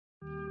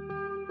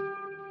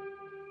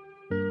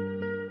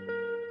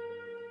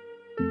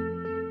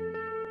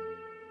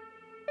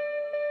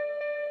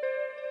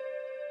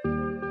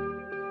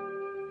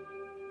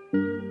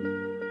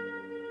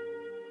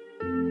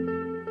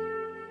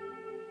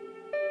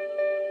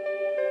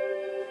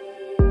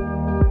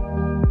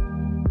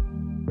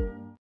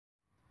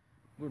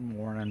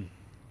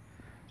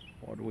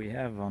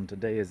on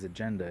today's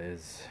agenda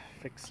is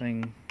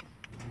fixing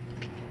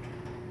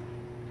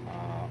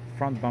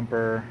front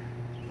bumper,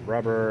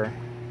 rubber,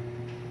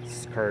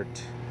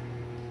 skirt,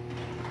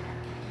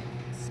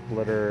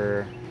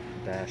 splitter,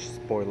 dash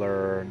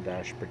spoiler,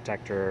 dash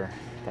protector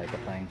type of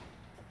thing.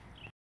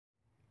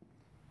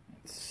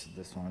 It's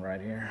this one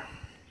right here.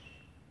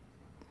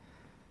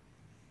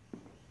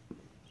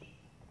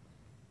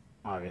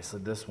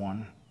 Obviously this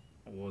one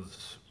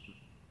was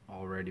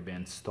already been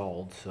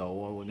installed, so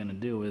what we're gonna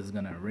do is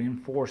gonna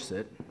reinforce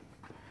it,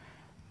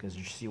 because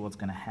you see what's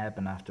gonna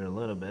happen after a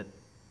little bit.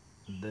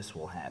 This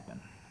will happen.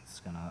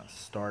 It's gonna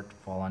start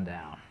falling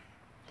down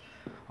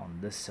on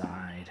this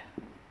side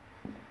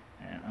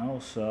and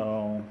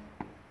also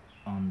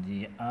on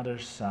the other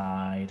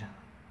side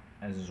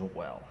as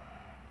well.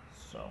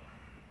 So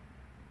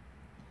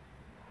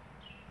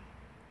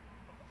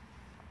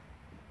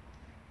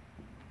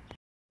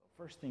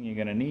first thing you're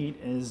gonna need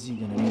is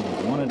you're gonna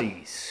need one of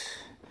these.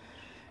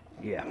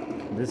 Yeah,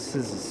 this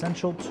is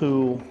essential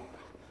tool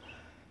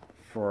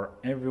for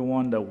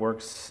everyone that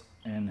works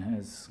in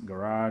his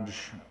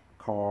garage,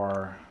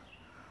 car,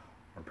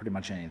 or pretty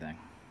much anything.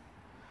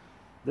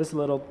 This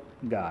little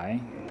guy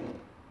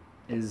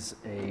is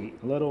a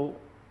little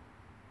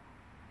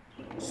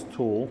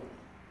tool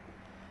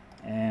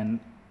and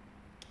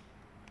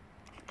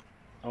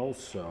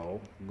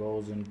also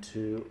goes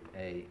into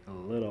a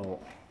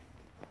little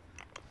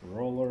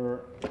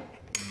roller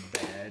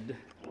bed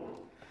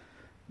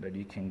that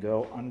you can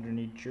go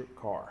underneath your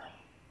car.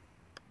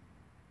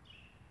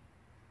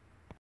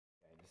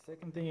 Okay, the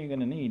second thing you're going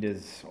to need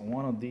is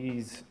one of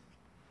these,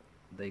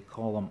 they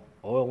call them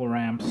oil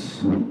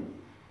ramps,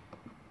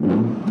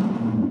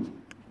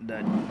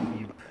 that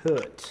you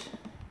put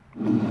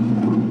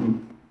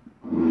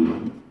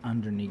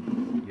underneath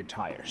your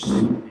tires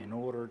in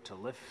order to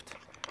lift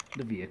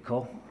the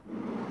vehicle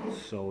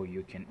so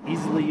you can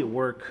easily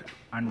work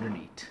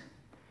underneath.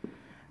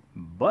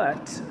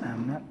 But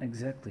I'm not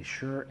exactly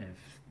sure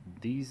if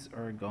these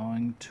are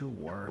going to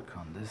work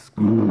on this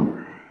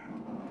car,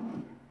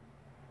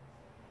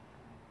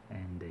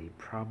 and they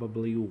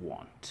probably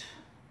won't.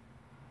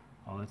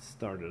 Well, let's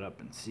start it up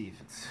and see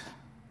if it's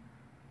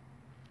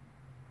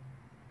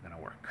gonna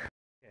work.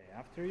 Okay,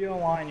 after you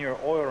align your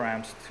oil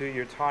ramps to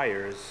your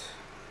tires,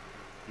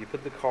 you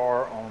put the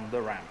car on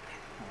the ramp.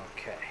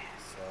 Okay,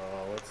 so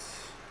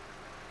let's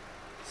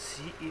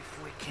see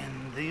if we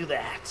can do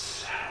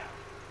that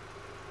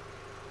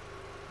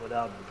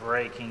without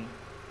breaking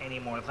any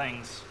more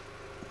things.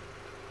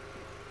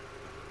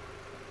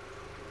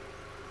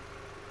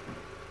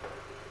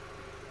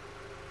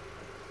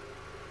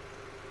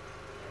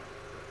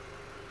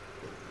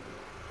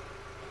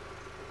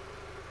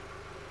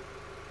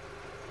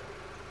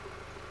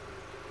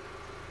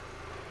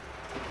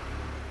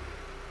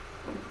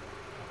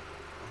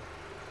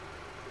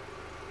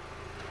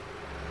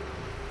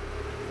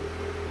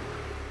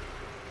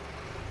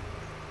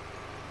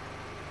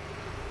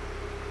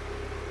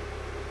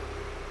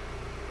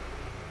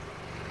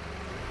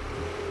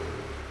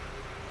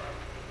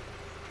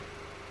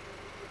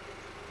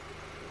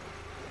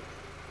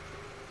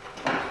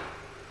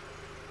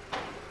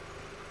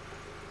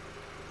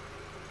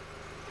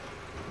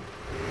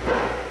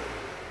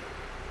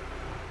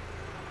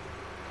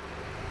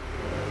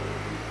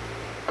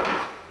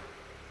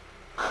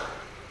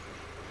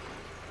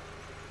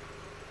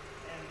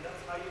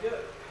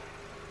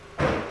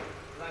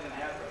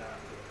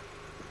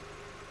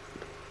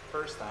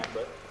 First time,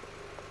 but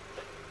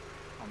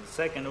on the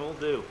second it will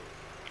do.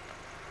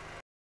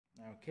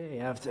 Okay,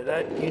 after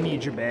that you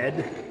need your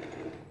bed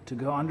to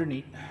go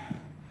underneath,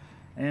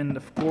 and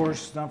of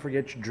course don't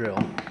forget your drill.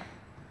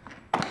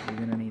 You're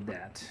gonna need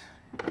that,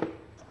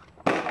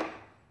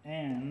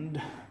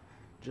 and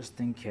just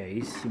in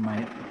case you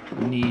might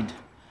need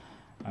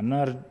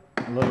another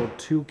little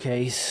 2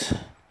 case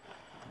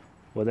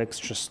with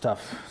extra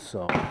stuff.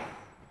 So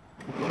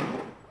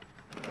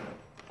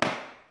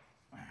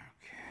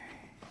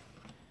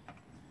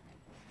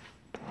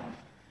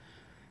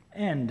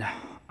and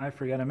I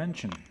forgot to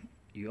mention,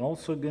 you're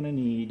also gonna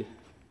need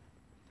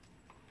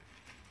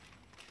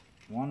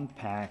 1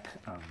 pack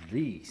of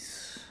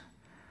these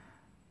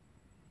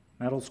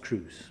metal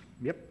screws.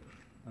 Yep,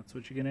 that's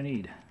what you're gonna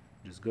need.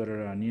 Just go to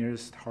the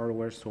nearest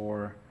hardware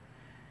store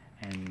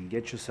and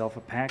get yourself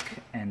a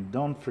pack, and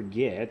don't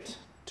forget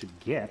to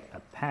get a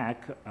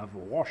pack of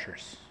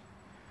washers.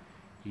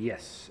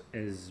 Yes,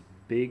 as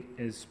big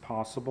as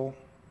possible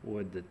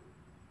with the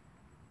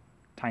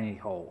tiny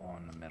hole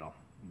on the middle.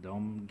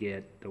 Don't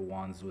get the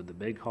ones with the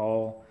big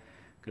hole,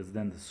 because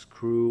then the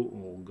screw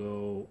will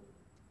go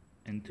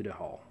into the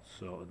hole.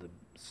 So the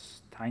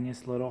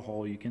tiniest little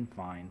hole you can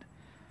find,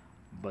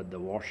 but the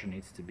washer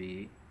needs to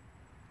be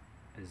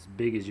as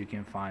big as you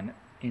can find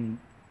in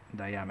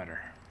diameter.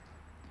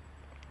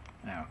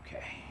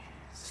 Okay,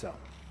 so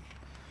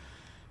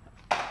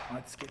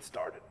let's get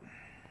started.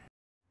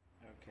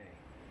 Okay,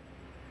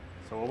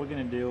 so what we're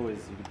gonna do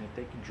is you're gonna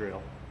take a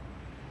drill,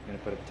 you're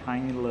gonna put a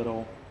tiny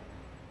little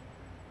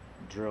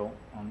drill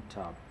on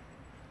top.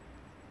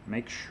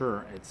 Make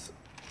sure it's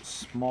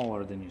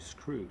smaller than your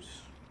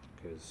screws,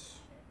 because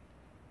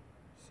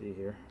see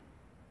here,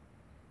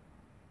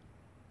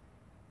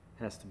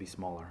 it has to be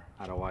smaller,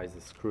 otherwise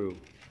the screw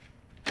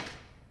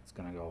is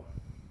gonna go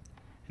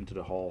into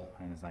the hole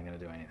and it's not gonna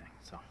do anything.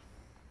 So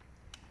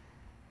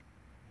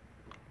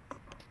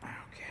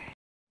okay,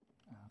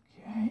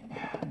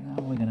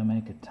 now we're gonna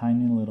make a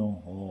tiny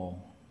little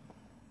hole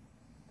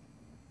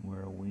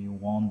where we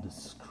want the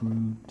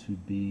screw to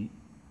be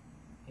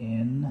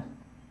in.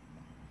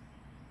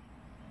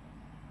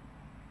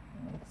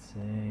 Let's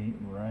say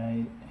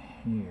right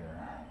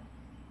here.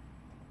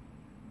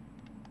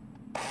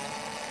 Okay.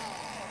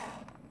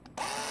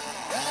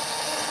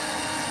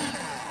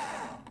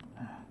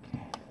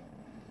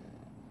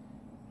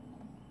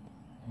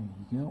 There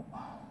you go.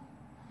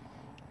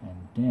 And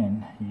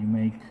then you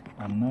make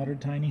another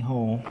tiny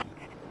hole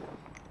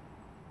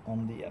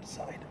on the other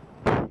side.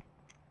 Okay.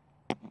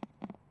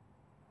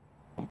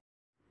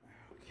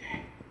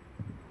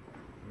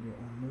 We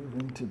are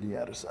moving to the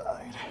other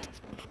side.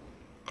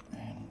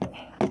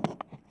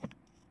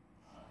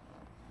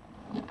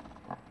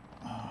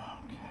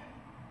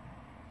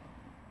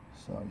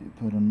 So you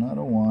put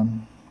another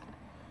one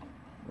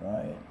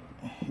right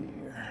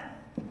here.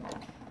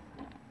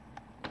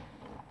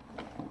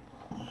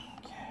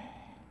 Okay.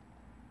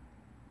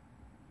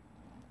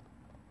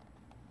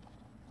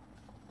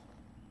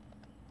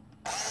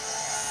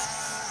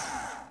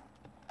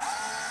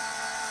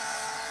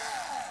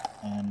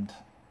 And,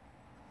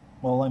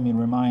 well, let me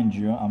remind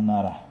you, I'm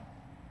not a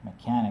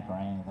mechanic or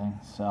anything,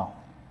 so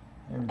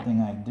everything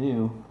I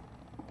do,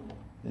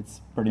 it's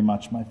pretty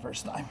much my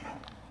first time.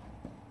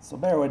 So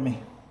bear with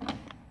me. Now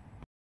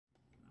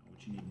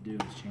what you need to do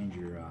is change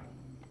your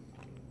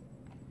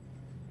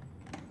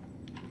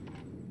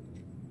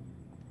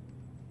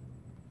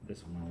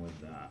this one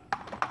with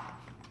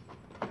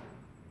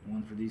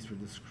one for these for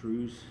the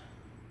screws.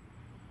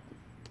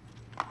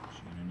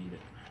 You're gonna need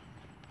it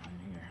right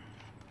here.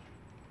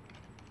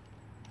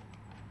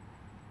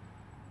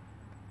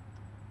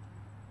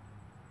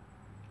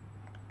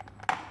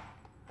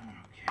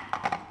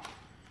 Okay.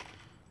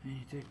 And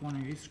you take one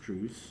of these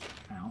screws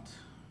out.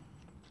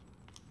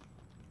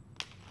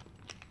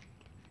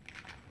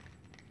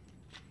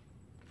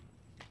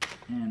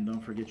 And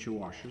don't forget your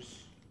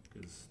washers,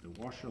 because the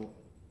washer will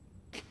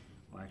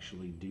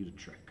actually do the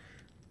trick.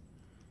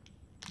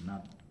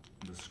 Not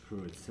the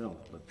screw itself,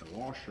 but the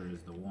washer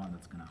is the one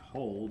that's going to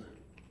hold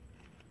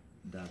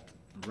that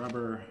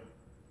rubber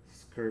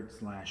skirt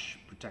slash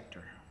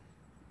protector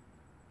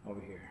over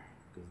here.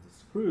 Because the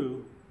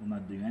screw will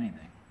not do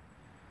anything.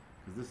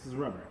 Because this is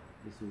rubber.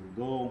 This will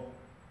go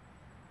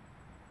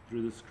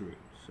through the screw.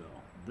 So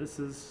this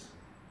is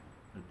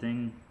the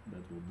thing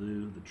that will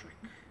do the trick.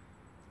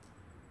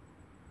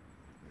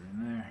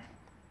 In there,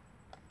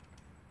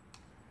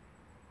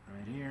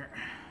 right here,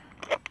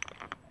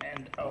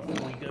 and off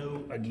we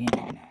go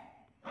again.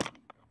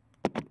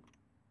 Okay.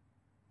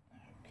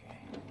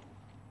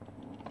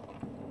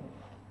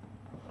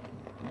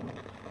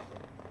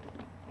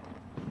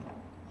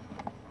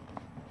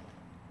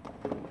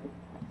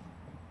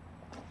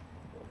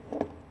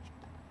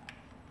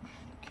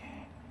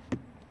 Okay.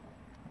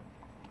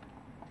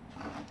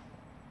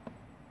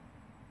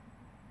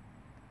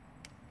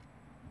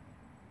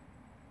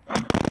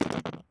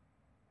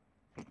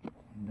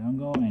 Don't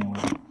go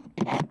anywhere.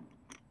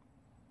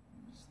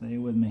 Stay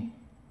with me.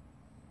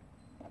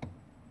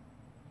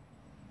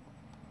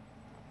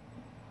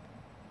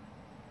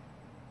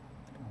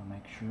 I'll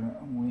make sure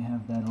we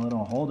have that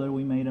little holder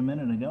we made a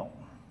minute ago.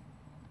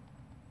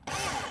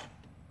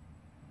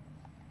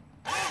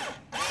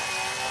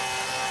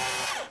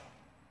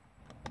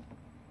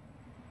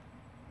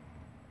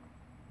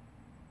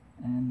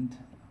 And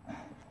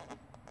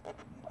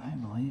I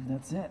believe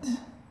that's it.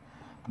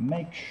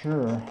 Make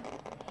sure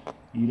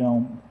you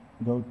don't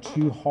go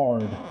too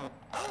hard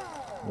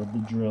with the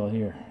drill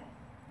here,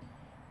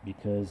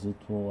 because it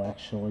will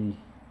actually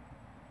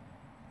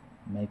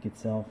make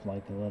itself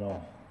like a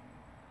little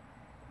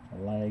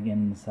leg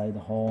inside the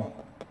hole,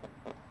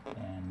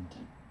 and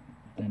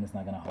then it's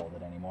not going to hold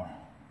it anymore.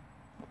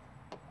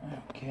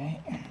 Okay,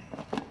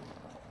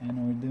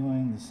 and we're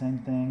doing the same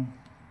thing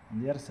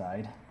on the other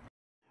side.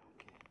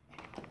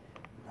 Okay.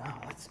 Now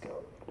let's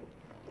go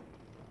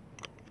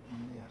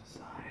on the other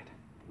side.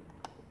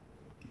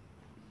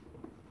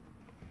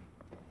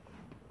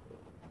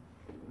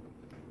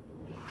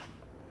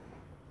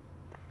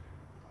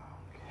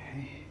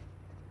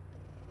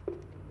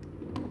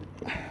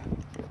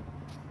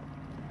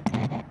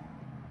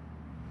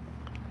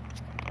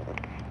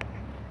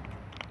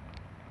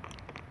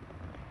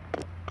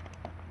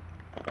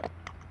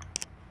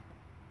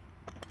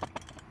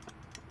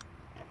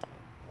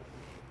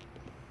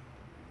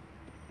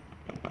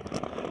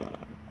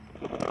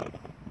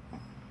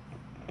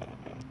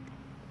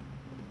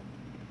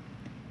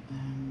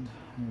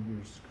 Have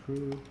your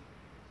screw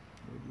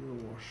with your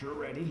washer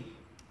ready,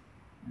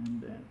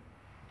 and then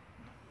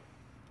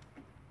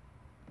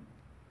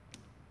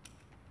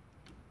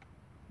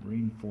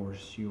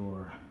reinforce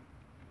your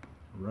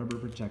rubber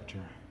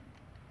protector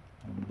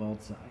on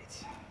both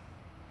sides.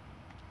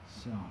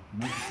 So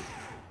make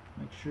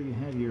sure you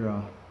have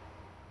your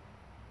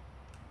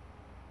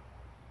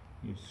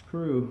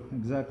screw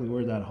exactly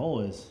where that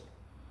hole is.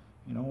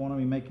 You don't want to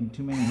be making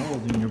too many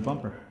holes in your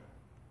bumper.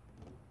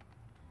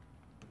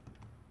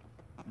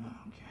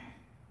 Okay.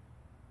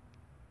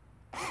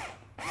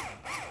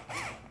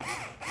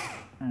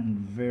 And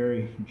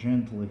very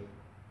gently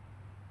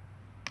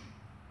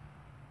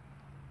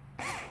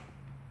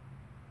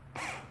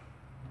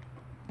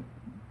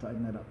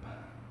tighten it up.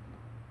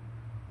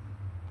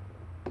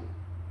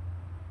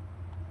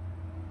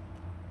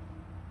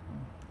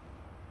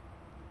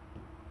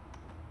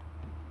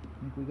 I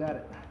think we got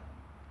it.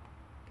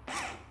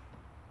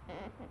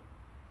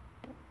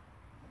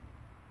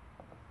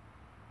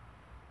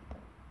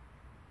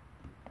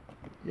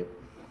 Yep,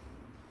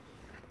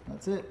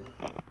 that's it.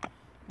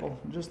 Well,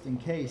 just in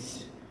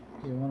case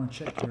you want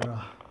to check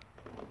your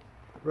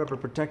rubber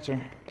protector,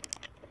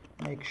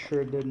 make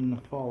sure it didn't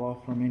fall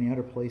off from any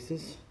other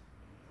places.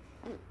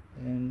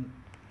 And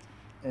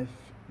if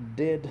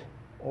did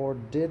or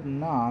did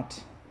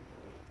not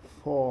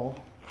fall,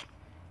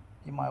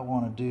 you might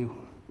want to do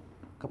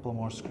a couple of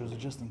more screws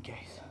just in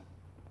case. So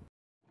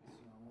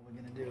what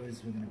we're going to do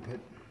is we're going to put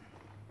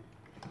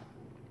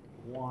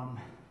one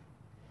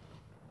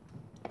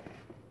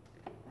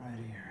right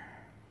here,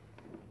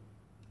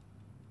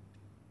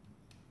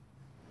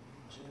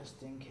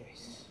 just in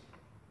case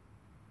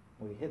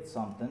we hit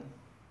something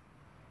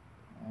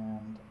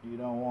and you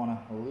don't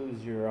want to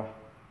lose your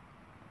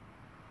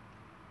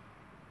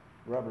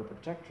rubber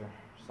protector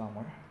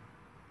somewhere.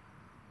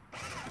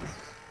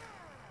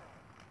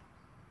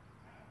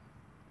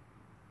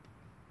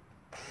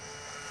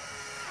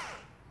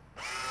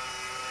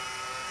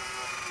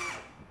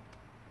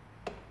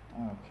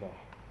 Okay,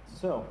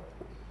 so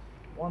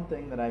one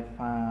thing that I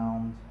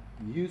found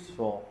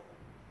useful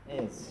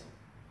is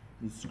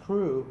the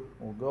screw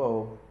will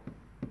go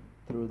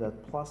through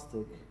that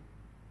plastic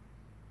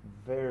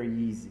very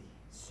easy.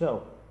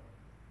 So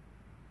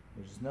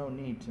there's no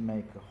need to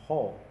make a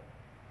hole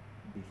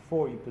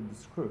before you put the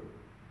screw.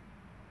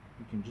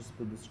 You can just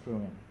put the screw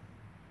in.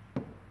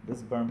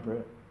 This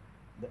bumper,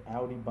 the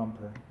Audi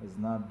bumper, is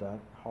not that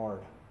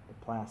hard. The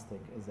plastic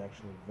is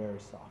actually very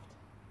soft.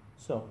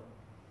 So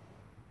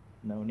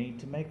no need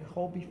to make a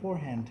hole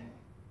beforehand.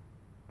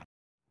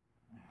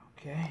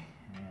 Okay,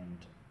 and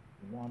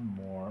one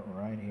more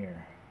right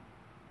here,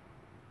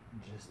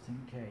 just in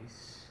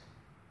case.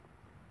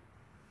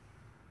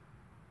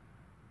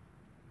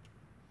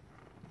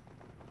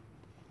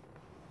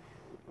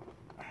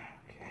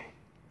 Okay.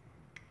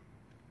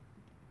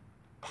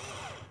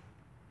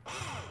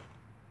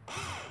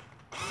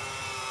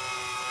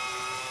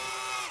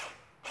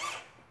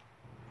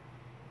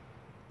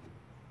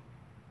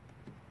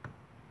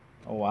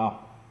 Oh wow,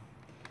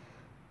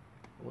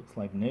 looks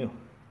like new.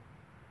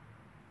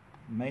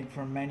 Made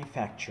from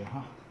manufacture,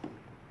 huh?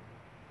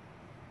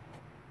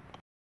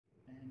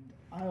 And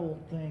I will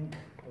think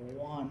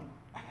one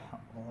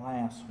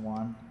last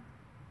one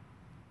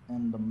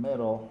in the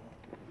middle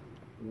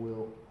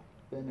will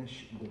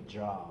finish the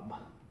job,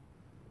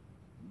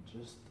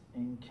 just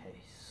in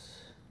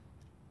case.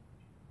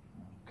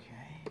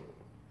 Okay,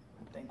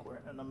 I think we're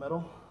in the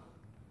middle,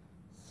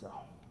 so.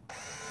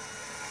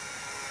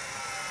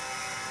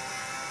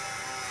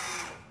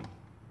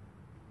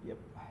 Yep.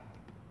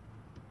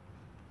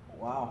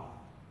 Wow,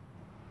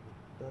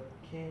 that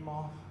came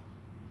off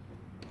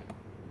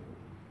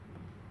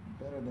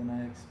better than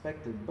I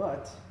expected,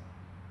 but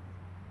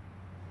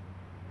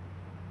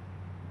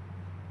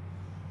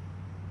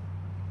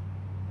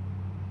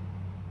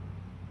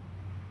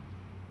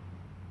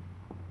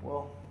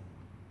well,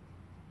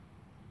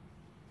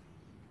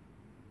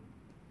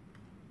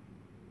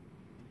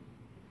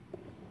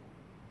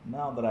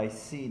 now that I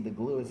see the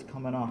glue is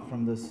coming off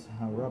from this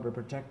rubber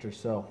protector,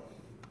 so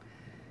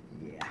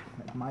yeah,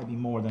 it might be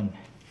more than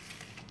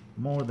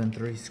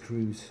 3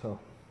 screws, so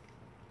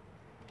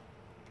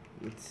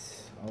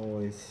it's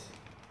always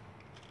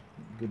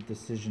a good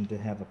decision to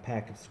have a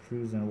pack of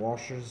screws and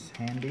washers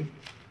handy,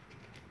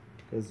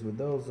 because with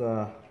those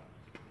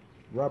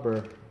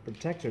rubber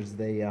protectors,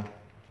 they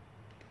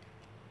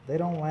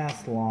don't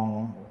last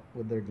long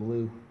with their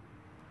glue,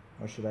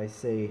 or should I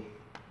say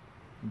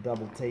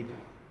double tape.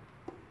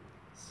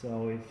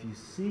 So if you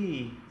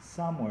see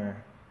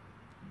somewhere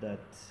that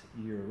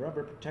your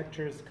rubber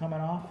protector is coming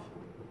off,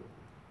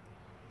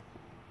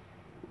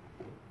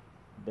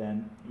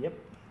 then yep,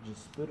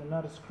 just put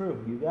another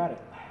screw. You got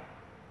it.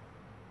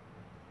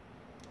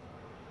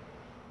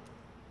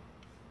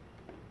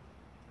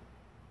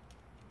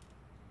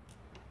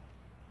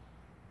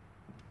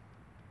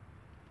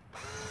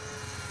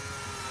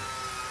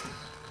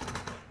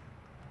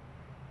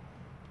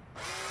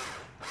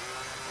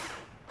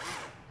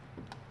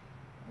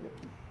 Yep,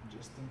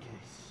 just in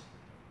case.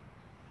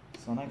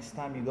 So next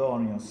time you go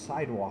on your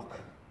sidewalk,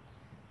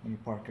 when you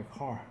park your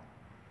car,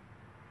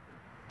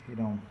 you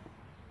don't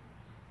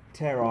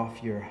tear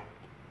off your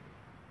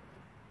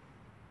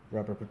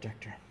rubber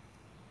protector.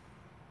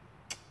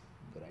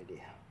 Good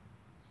idea.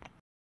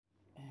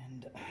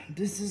 And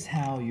this is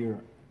how your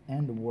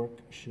and the work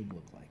should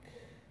look like.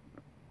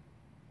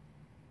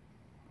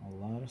 A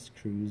lot of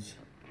screws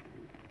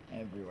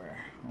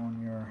everywhere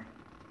on your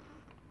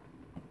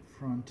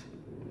front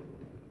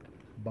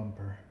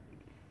bumper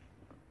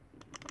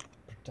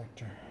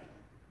protector.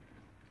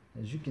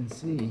 As you can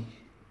see,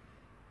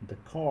 the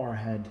car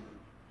had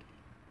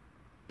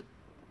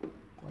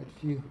quite a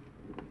few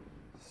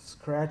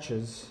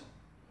scratches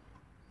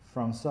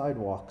from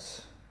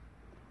sidewalks.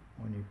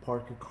 When you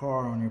park your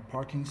car on your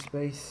parking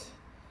space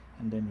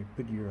and then you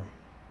put your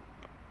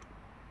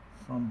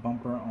front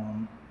bumper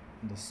on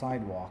the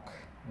sidewalk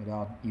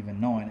without even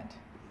knowing it.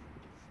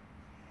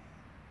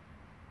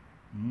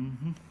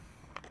 And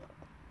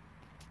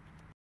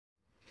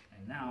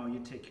now you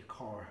take your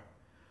car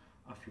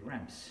off your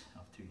ramps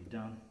after you're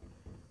done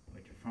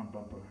with your front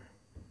bumper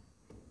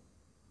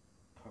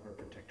cover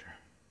protector.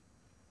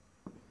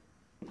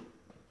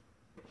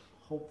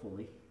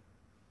 Hopefully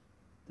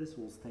this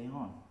will stay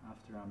on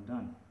after I'm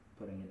done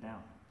putting it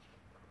down.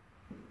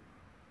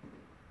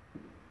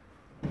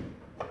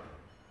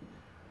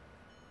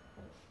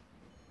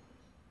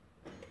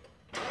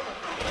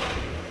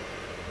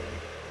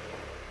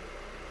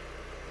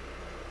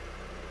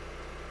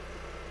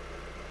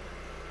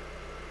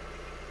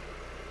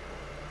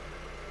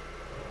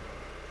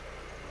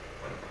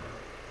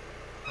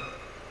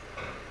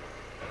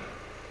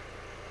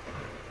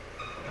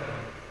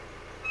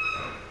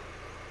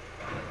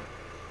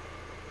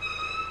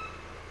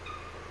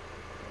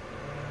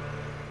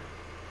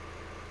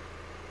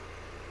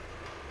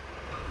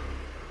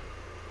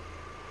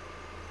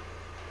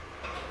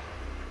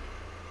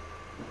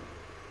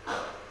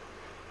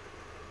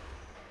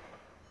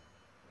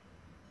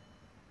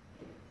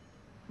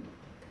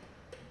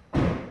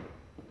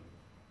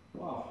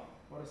 Wow,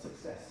 what a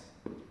success.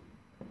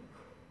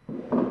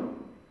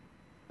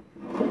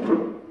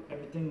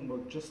 Everything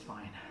worked just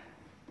fine.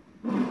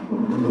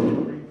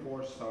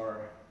 Reinforced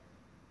our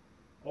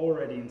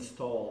already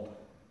installed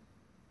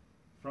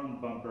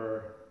front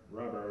bumper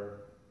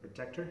rubber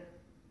protector,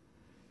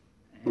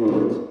 and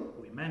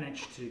we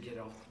managed to get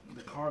off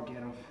the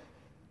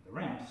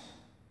ramps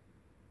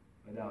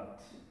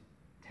without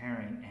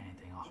tearing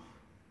anything off.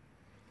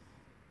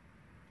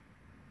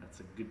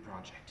 That's a good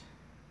project.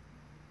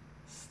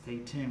 Stay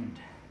tuned,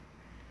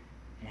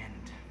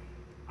 and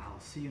I'll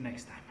see you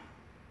next time.